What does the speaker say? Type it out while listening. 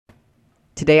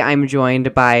Today I'm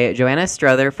joined by Joanna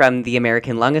Strother from the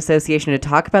American Lung Association to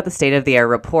talk about the State of the Air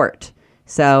report.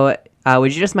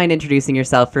 Would you just mind introducing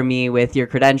yourself for me with your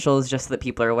credentials just so that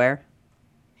people are aware?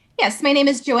 Yes, my name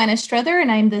is Joanna Strother,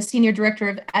 and I'm the Senior Director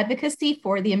of Advocacy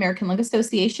for the American Lung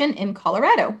Association in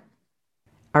Colorado.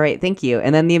 All right, thank you.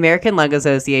 And then the American Lung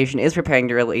Association is preparing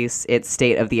to release its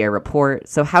State of the Air report.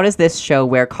 So, how does this show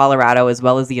where Colorado, as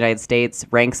well as the United States,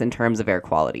 ranks in terms of air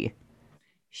quality?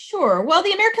 Sure. Well,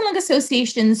 the American Lung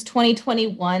Association's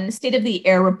 2021 State of the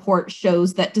Air report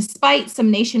shows that despite some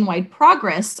nationwide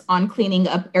progress on cleaning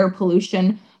up air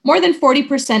pollution, more than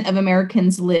 40% of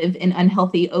Americans live in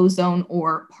unhealthy ozone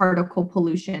or particle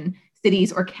pollution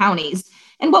cities or counties.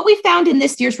 And what we found in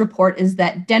this year's report is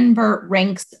that Denver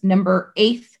ranks number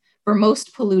eighth for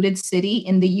most polluted city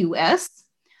in the US.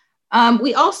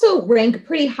 We also rank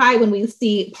pretty high when we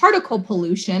see particle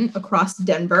pollution across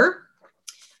Denver.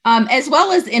 As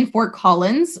well as in Fort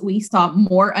Collins, we saw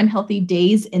more unhealthy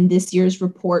days in this year's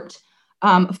report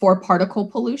for particle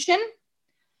pollution.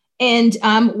 And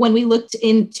when we looked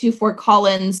into Fort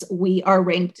Collins, we are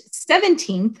ranked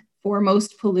 17th for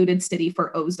most polluted city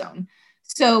for ozone.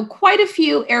 So, quite a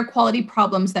few air quality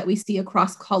problems that we see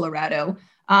across Colorado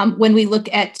when we look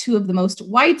at two of the most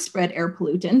widespread air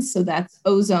pollutants. So, that's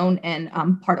ozone and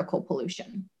particle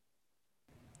pollution.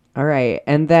 All right.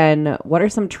 And then, what are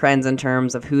some trends in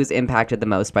terms of who's impacted the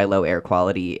most by low air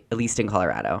quality, at least in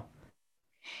Colorado?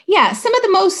 Yeah, some of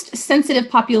the most sensitive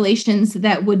populations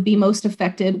that would be most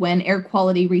affected when air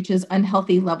quality reaches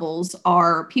unhealthy levels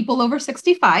are people over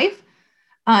 65,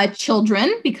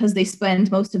 children, because they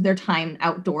spend most of their time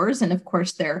outdoors, and of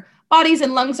course, their bodies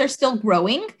and lungs are still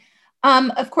growing.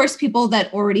 Of course, people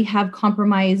that already have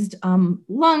compromised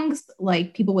lungs,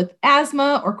 like people with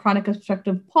asthma or chronic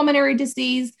obstructive pulmonary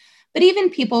disease, but even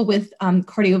people with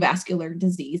cardiovascular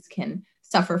disease can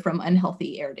suffer from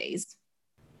unhealthy air days.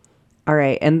 All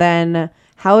right. And then,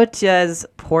 how does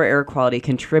poor air quality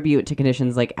contribute to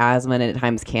conditions like asthma and at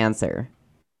times cancer?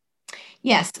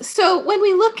 Yes. So when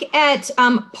we look at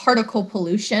particle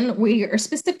pollution, we are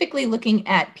specifically looking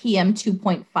at PM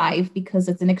 2.5 because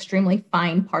it's an extremely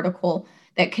fine particle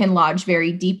that can lodge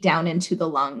very deep down into the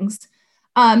lungs.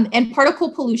 And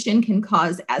particle pollution can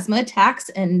cause asthma attacks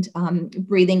and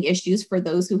breathing issues for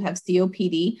those who have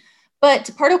COPD.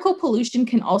 But particle pollution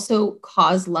can also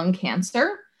cause lung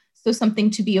cancer. So, something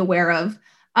to be aware of.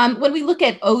 When we look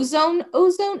at ozone,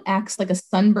 ozone acts like a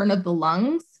sunburn of the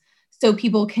lungs. So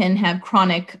people can have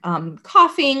chronic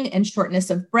coughing and shortness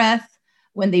of breath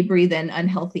when they breathe in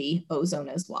unhealthy ozone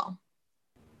as well.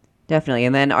 Definitely.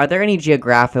 And then, are there any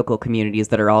geographical communities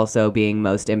that are also being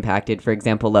most impacted? For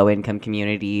example, low income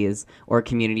communities or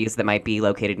communities that might be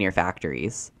located near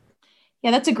factories? Yeah,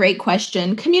 that's a great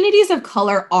question. Communities of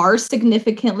color are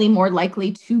significantly more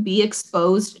likely to be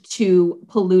exposed to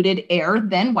polluted air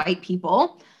than white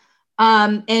people.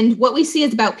 And what we see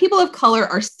is about people of color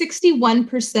are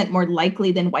 61% more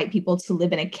likely than white people to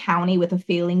live in a county with a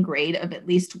failing grade of at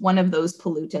least one of those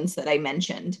pollutants that I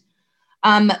mentioned.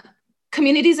 Um,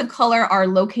 Communities of color are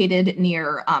located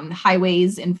near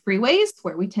highways and freeways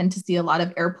where we tend to see a lot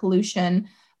of air pollution,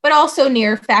 but also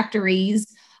near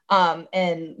factories and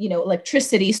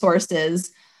electricity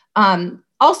sources.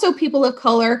 Also, people of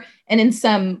color and in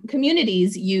some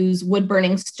communities use wood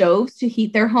burning stoves to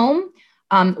heat their home.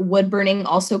 Wood burning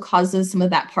also causes some of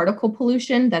that particle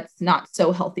pollution that's not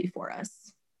so healthy for us.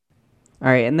 All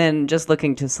right. And then, just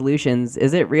looking to solutions,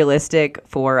 is it realistic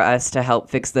for us to help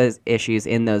fix those issues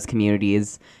in those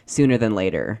communities sooner than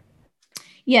later?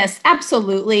 Yes,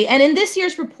 absolutely. And in this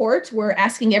year's report, we're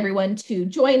asking everyone to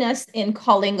join us in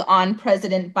calling on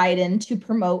President Biden to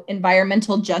promote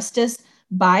environmental justice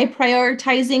by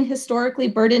prioritizing historically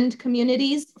burdened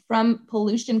communities from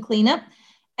pollution cleanup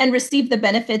and receive the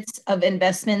benefits of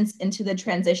investments into the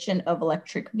transition of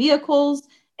electric vehicles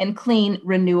and clean,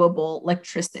 renewable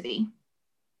electricity.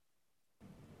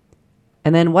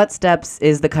 And then, what steps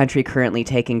is the country currently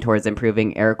taking towards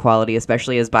improving air quality,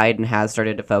 especially as Biden has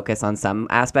started to focus on some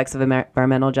aspects of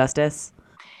environmental justice?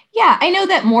 Yeah, I know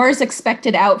that more is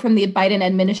expected out from the Biden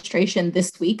administration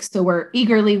this week, so we're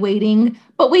eagerly waiting.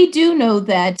 But we do know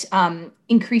that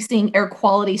increasing air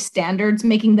quality standards,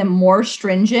 making them more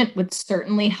stringent, would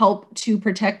certainly help to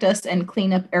protect us and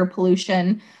clean up air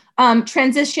pollution.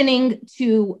 Transitioning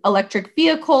to electric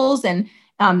vehicles and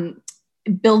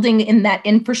building in that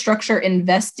infrastructure,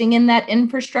 investing in that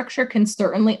infrastructure can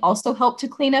certainly also help to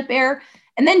clean up air.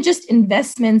 And then just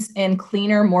investments in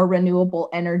cleaner, more renewable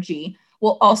energy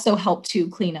will also help to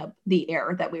clean up the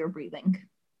air that we are breathing.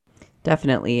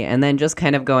 Definitely. And then just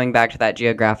kind of going back to that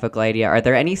geographical idea, are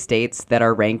there any states that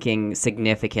are ranking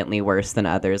significantly worse than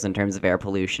others in terms of air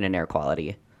pollution and air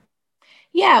quality?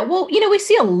 Yeah, well, we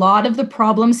see a lot of the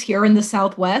problems here in the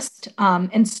Southwest,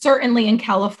 and certainly in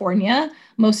California.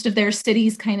 Most of their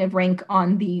cities kind of rank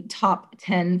on the top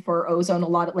 10 for ozone, a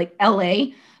lot of like LA.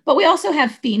 But we also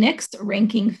have Phoenix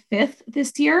ranking fifth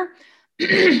this year.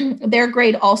 Their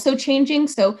grade also changing.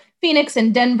 So Phoenix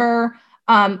and Denver,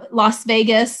 Las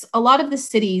Vegas, a lot of the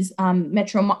cities,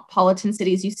 metropolitan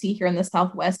cities you see here in the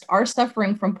Southwest, are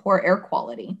suffering from poor air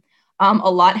quality. A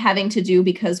lot having to do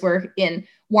because we're in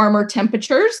warmer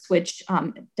temperatures, which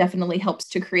definitely helps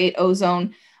to create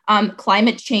ozone.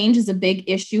 Climate change is a big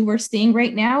issue we're seeing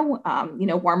right now.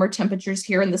 Warmer temperatures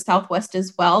here in the Southwest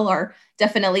as well are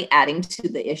definitely adding to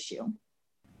the issue.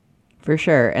 For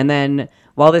sure. And then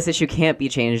while this issue can't be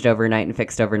changed overnight and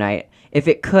fixed overnight, if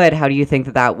it could, how do you think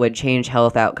that that would change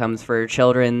health outcomes for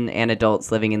children and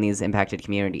adults living in these impacted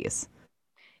communities?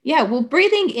 Yeah, well,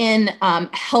 breathing in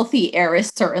healthy air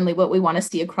is certainly what we want to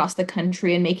see across the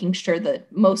country and making sure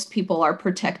that most people are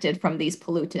protected from these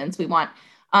pollutants. We want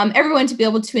everyone to be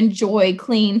able to enjoy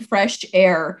clean, fresh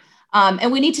air.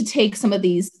 And we need to take some of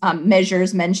these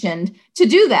measures mentioned to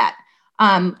do that.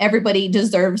 Everybody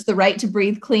deserves the right to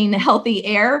breathe clean, healthy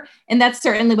air. And that's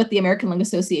certainly what the American Lung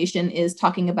Association is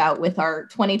talking about with our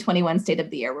 2021 State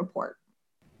of the Air report.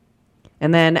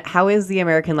 And then, how is the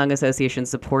American Lung Association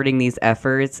supporting these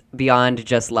efforts beyond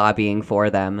just lobbying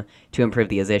for them to improve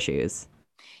these issues?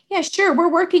 Yeah, sure. We're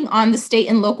working on the state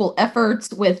and local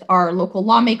efforts with our local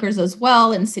lawmakers as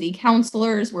well and city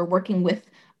councilors. We're working with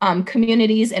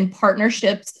communities and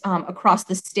partnerships across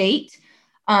the state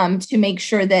to make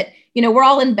sure that, we're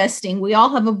all investing. We all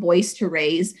have a voice to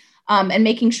raise, and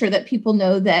making sure that people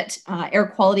know that air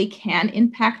quality can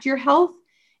impact your health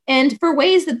and for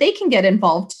ways that they can get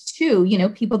involved too.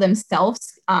 People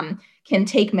themselves can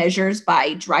take measures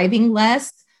by driving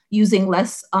less, using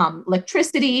less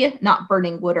electricity, not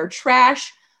burning wood or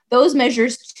trash, those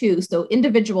measures too. So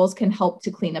individuals can help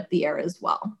to clean up the air as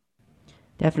well.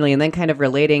 Definitely. And then, kind of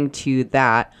relating to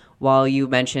that, while you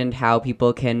mentioned how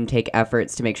people can take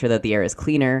efforts to make sure that the air is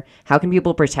cleaner, how can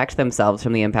people protect themselves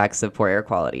from the impacts of poor air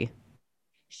quality?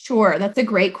 Sure, that's a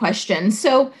great question.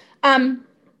 So,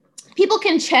 people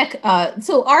can check.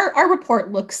 So, our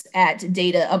report looks at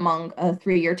data among a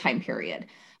 3 year time period.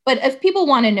 But if people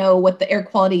want to know what the air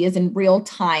quality is in real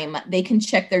time, they can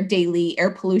check their daily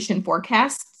air pollution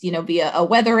forecasts, via a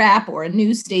weather app or a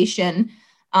news station,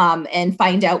 and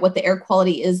find out what the air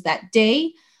quality is that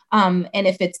day. And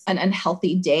if it's an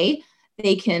unhealthy day,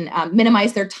 they can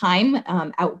minimize their time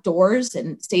outdoors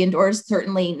and stay indoors.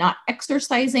 Certainly, not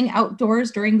exercising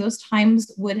outdoors during those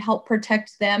times would help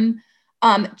protect them.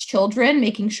 Children,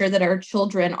 making sure that our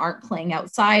children aren't playing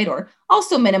outside, or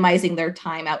also minimizing their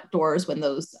time outdoors when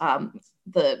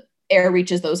the air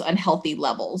reaches those unhealthy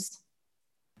levels.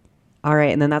 All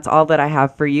right. And then that's all that I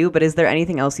have for you. But is there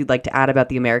anything else you'd like to add about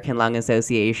the American Lung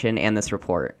Association and this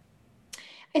report?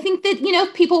 I think that,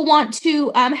 if people want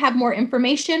to have more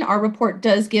information, our report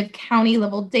does give county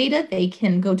level data. They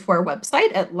can go to our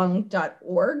website at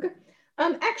lung.org.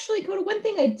 Actually, Coda, one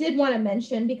thing I did want to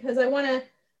mention, because I want to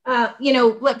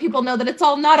let people know that it's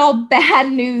not all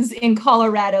bad news in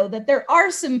Colorado, that there are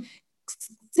some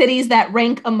cities that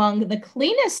rank among the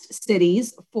cleanest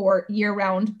cities for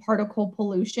year-round particle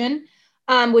pollution,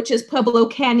 which is Pueblo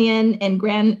Canyon and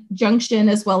Grand Junction,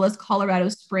 as well as Colorado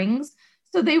Springs.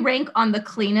 So they rank on the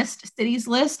cleanest cities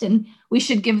list, and we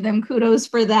should give them kudos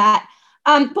for that.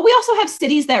 But we also have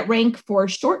cities that rank for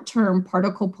short-term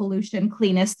particle pollution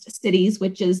cleanest cities,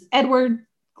 which is Edward,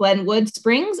 Glenwood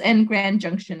Springs, and Grand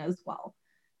Junction as well.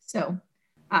 So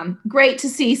great to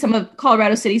see some of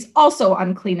Colorado cities also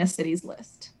on cleanest cities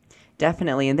list.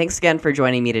 Definitely. And thanks again for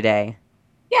joining me today.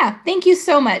 Yeah, thank you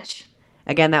so much.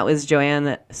 Again, that was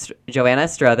Joanna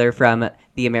Strother from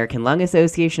the American Lung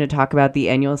Association to talk about the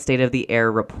annual State of the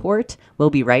Air report.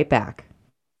 We'll be right back.